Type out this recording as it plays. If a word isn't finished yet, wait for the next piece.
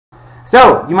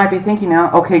So you might be thinking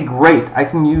now, okay, great, I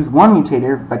can use one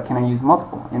mutator, but can I use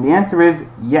multiple? And the answer is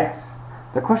yes.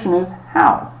 The question is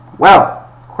how? Well,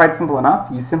 quite simple enough.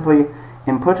 You simply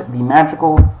input the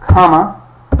magical comma,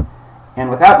 and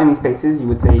without any spaces, you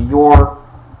would say your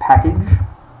package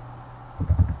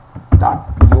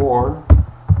dot your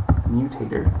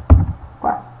mutator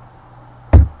class.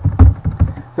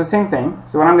 So same thing.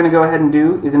 So what I'm going to go ahead and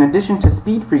do is, in addition to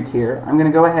speed freak here, I'm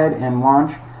going to go ahead and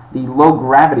launch the low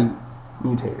gravity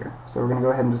mutator. So we're going to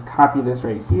go ahead and just copy this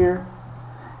right here.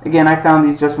 Again, I found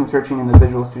these just from searching in the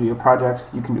Visual Studio project.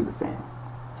 You can do the same.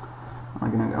 We're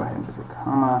going to go ahead and just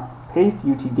comma paste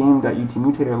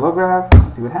utgame.utmutator low grav.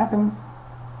 Let's see what happens.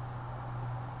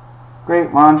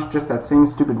 Great, launch just that same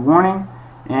stupid warning.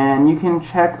 And you can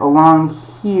check along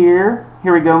here.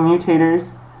 Here we go,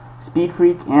 mutators, speed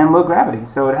freak, and low gravity.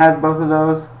 So it has both of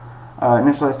those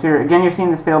initialized here. Again, you're seeing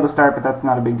this fail to start, but that's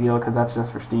not a big deal because that's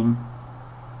just for Steam.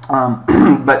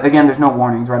 But again, there's no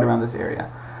warnings right around this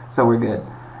area, so we're good.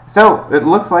 So it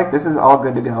looks like this is all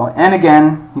good to go. And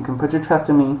again, you can put your trust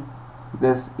in me.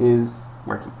 This is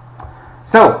working.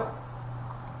 So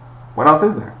what else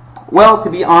is there? Well, to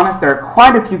be honest, there are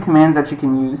quite a few commands that you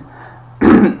can use.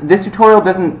 This tutorial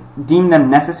doesn't deem them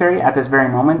necessary at this very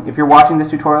moment. If you're watching this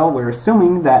tutorial, we're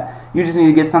assuming that you just need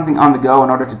to get something on the go in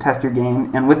order to test your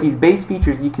game, and with these base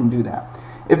features, you can do that.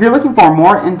 If you're looking for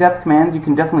more in-depth commands, you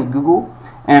can definitely Google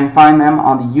and find them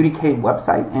on the UDK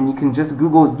website, and you can just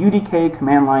Google UDK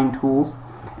command line tools,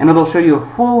 and it'll show you a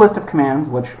full list of commands,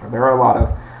 which there are a lot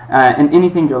of, and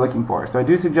anything you're looking for. So I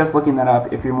do suggest looking that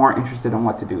up if you're more interested in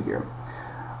what to do here.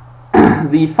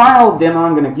 The final demo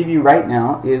I'm going to give you right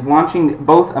now is launching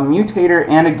both a mutator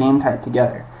and a game type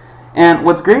together. And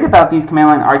what's great about these command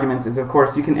line arguments is, of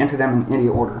course, you can enter them in any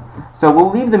order. So we'll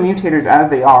leave the mutators as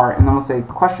they are, and then we'll say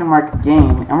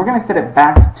 !game, and we're going to set it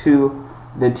back to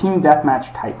the team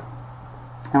deathmatch type.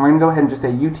 And we're going to go ahead and just say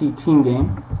UT team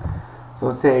game. So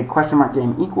we'll say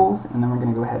 !game equals, and then we're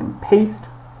going to go ahead and paste.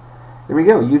 There we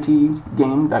go,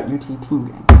 utgame.ut team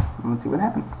game. And let's see what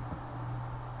happens.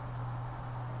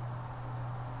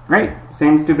 Great,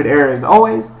 same stupid error as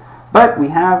always, but we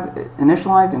have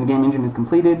initialized and the game engine is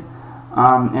completed,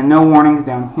 and no warnings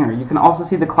down here. You can also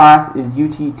see the class is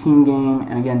UT team game,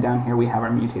 and again down here we have our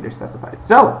mutator specified.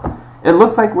 So it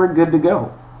looks like we're good to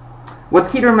go. What's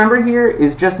key to remember here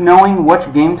is just knowing which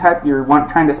game type you're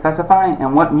trying to specify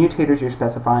and what mutators you're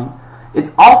specifying.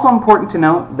 It's also important to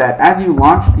note that as you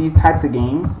launch these types of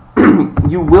games,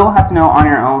 you will have to know on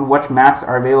your own which maps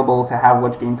are available to have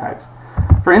which game types.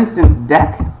 For instance,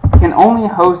 Deck can only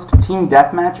host team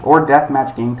deathmatch or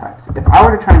deathmatch game types. If I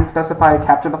were to try and specify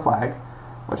capture the flag,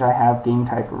 which I have game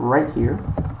type right here,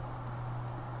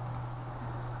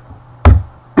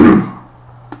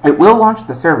 it will launch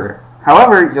the server.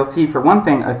 However, you'll see for one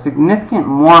thing a significant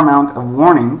more amount of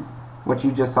warnings, which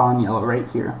you just saw in yellow right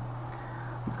here.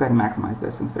 Let's go ahead and maximize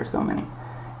this since there's so many.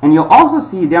 And you'll also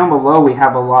see down below we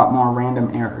have a lot more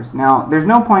random errors. Now, there's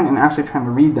no point in actually trying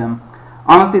to read them.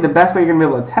 Honestly, the best way you're going to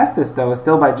be able to test this, though, is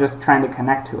still by just trying to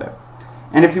connect to it.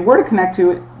 And if you were to connect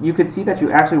to it, you could see that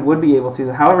you actually would be able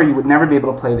to. However, you would never be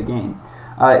able to play the game.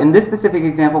 In this specific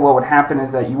example, what would happen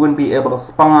is that you wouldn't be able to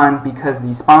spawn because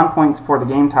the spawn points for the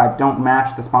game type don't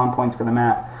match the spawn points for the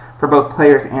map for both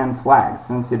players and flags,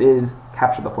 since it is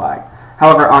capture the flag.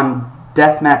 However, on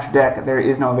Deathmatch Deck, there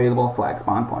is no available flag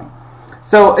spawn point.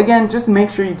 So again, just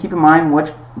make sure you keep in mind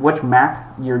which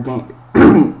map your game,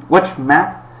 which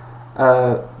map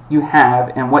you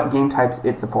have and what game types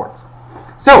it supports.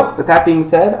 So, with that being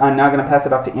said, I'm now going to pass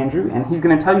it off to Andrew, and he's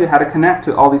going to tell you how to connect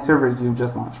to all these servers you've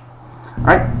just launched.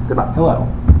 Alright, good luck. Hello,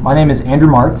 my name is Andrew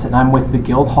Martz, and I'm with the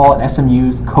Guildhall at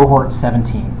SMU's Cohort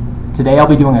 17. Today I'll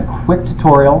be doing a quick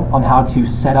tutorial on how to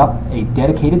set up a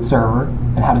dedicated server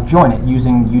and how to join it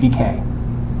using UDK.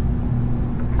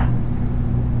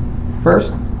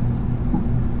 First,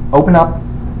 open up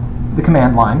the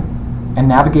command line and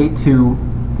navigate to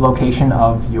the location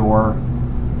of your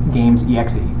game's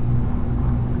exe.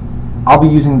 I'll be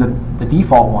using the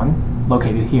default one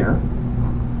located here.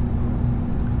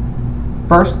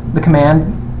 First, use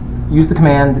the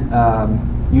command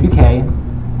udk.exe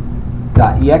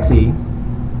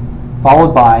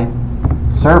followed by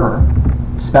server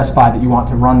to specify that you want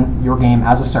to run your game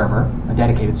as a server, a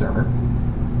dedicated server,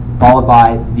 followed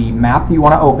by the map that you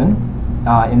want to open.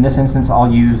 In this instance, I'll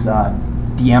use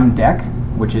DM Deck,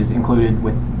 which is included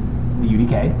with the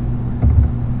UDK.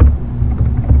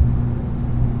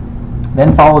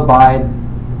 Then followed by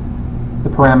the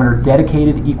parameter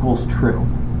dedicated equals true.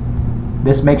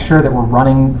 This makes sure that we're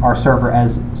running our server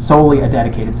as solely a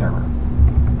dedicated server.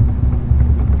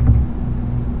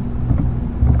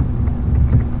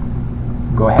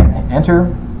 Go ahead and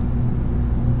enter.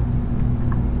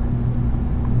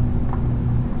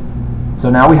 So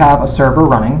now we have a server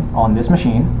running on this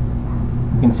machine.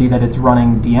 You can see that it's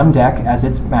running DM Deck as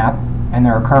its map, and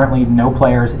there are currently no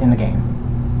players in the game.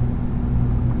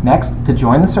 Next, to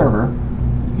join the server,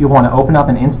 you'll want to open up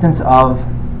an instance of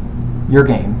your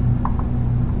game.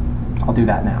 I'll do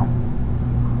that now.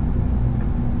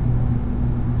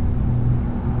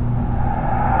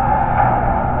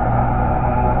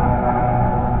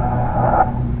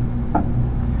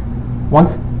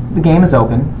 Once the game is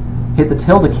open, hit the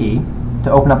tilde key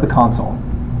to open up the console.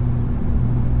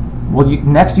 We'll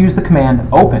next use the command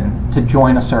open to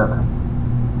join a server.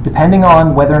 Depending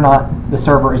on whether or not the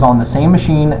server is on the same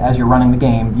machine as you're running the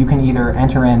game, you can either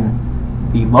enter in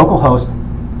the localhost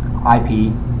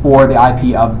IP or the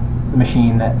IP of the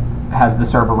machine that has the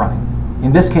server running.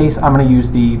 In this case, I'm going to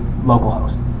use the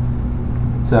localhost.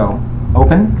 So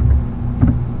open,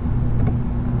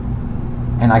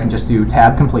 and I can just do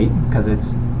tab complete because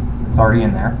it's already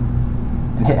in there,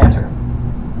 and hit enter.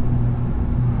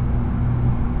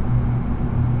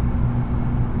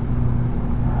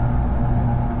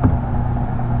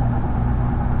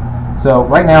 So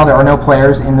right now there are no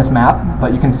players in this map,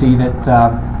 but you can see that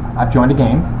I've joined a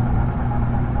game.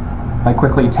 If I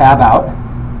quickly tab out,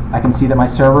 I can see that my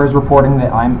server is reporting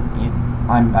that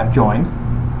I've joined.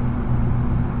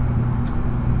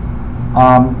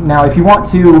 Now, if you want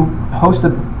to host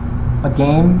a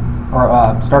game or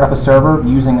start up a server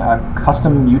using a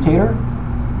custom mutator,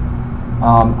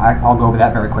 I'll go over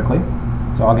that very quickly.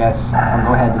 So I'll go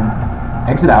ahead and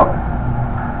exit out.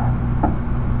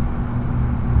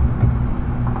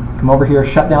 Come over here,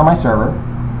 shut down my server.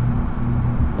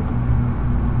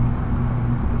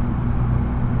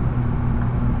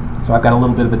 So I've got a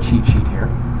little bit of a cheat sheet here.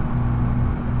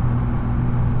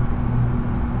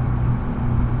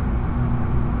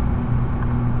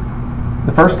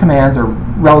 The first commands are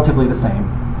relatively the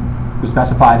same. We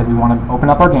specify that we want to open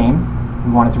up our game,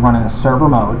 we want it to run in a server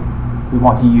mode, we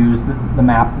want to use the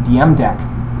map DM Deck.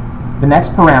 The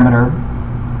next parameter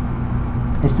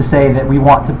is to say that we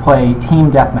want to play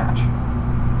team deathmatch.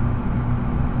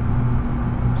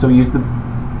 So we use the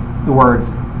words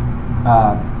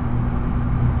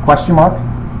question mark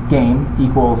game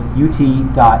equals ut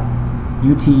team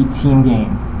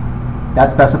game. That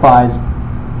specifies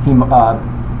team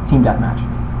deathmatch.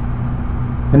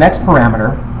 The next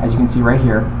parameter, as you can see right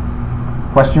here,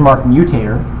 question mark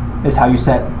mutator, is how you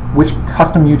set which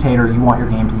custom mutator you want your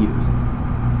game to use.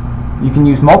 You can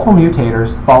use multiple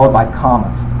mutators followed by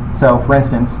commas. So, for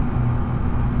instance,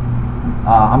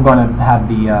 I'm going to have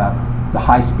the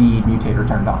high-speed mutator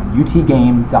turned on.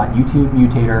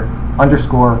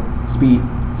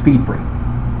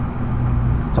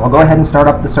 utgame.utmutator_speed3. So I'll go ahead and start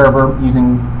up the server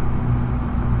using.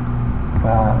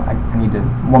 I need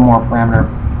one more parameter.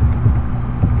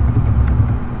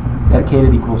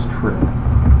 Dedicated equals true.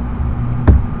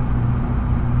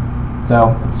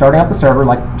 So it's starting up the server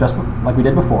like we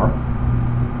did before.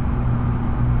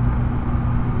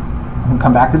 I can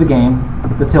come back to the game,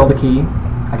 hit the tilde key.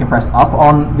 I can press up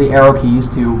on the arrow keys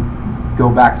to go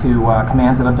back to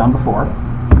commands that I've done before.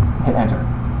 Hit enter.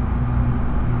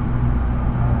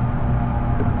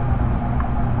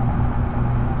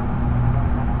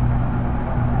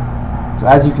 So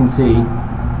as you can see,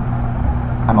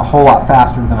 I'm a whole lot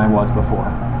faster than I was before,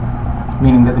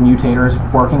 meaning that the mutator is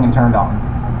working and turned on.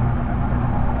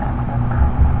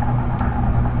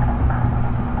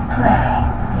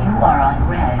 You are on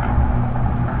red.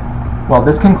 Well,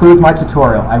 this concludes my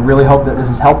tutorial. I really hope that this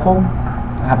is helpful.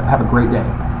 Have a great day.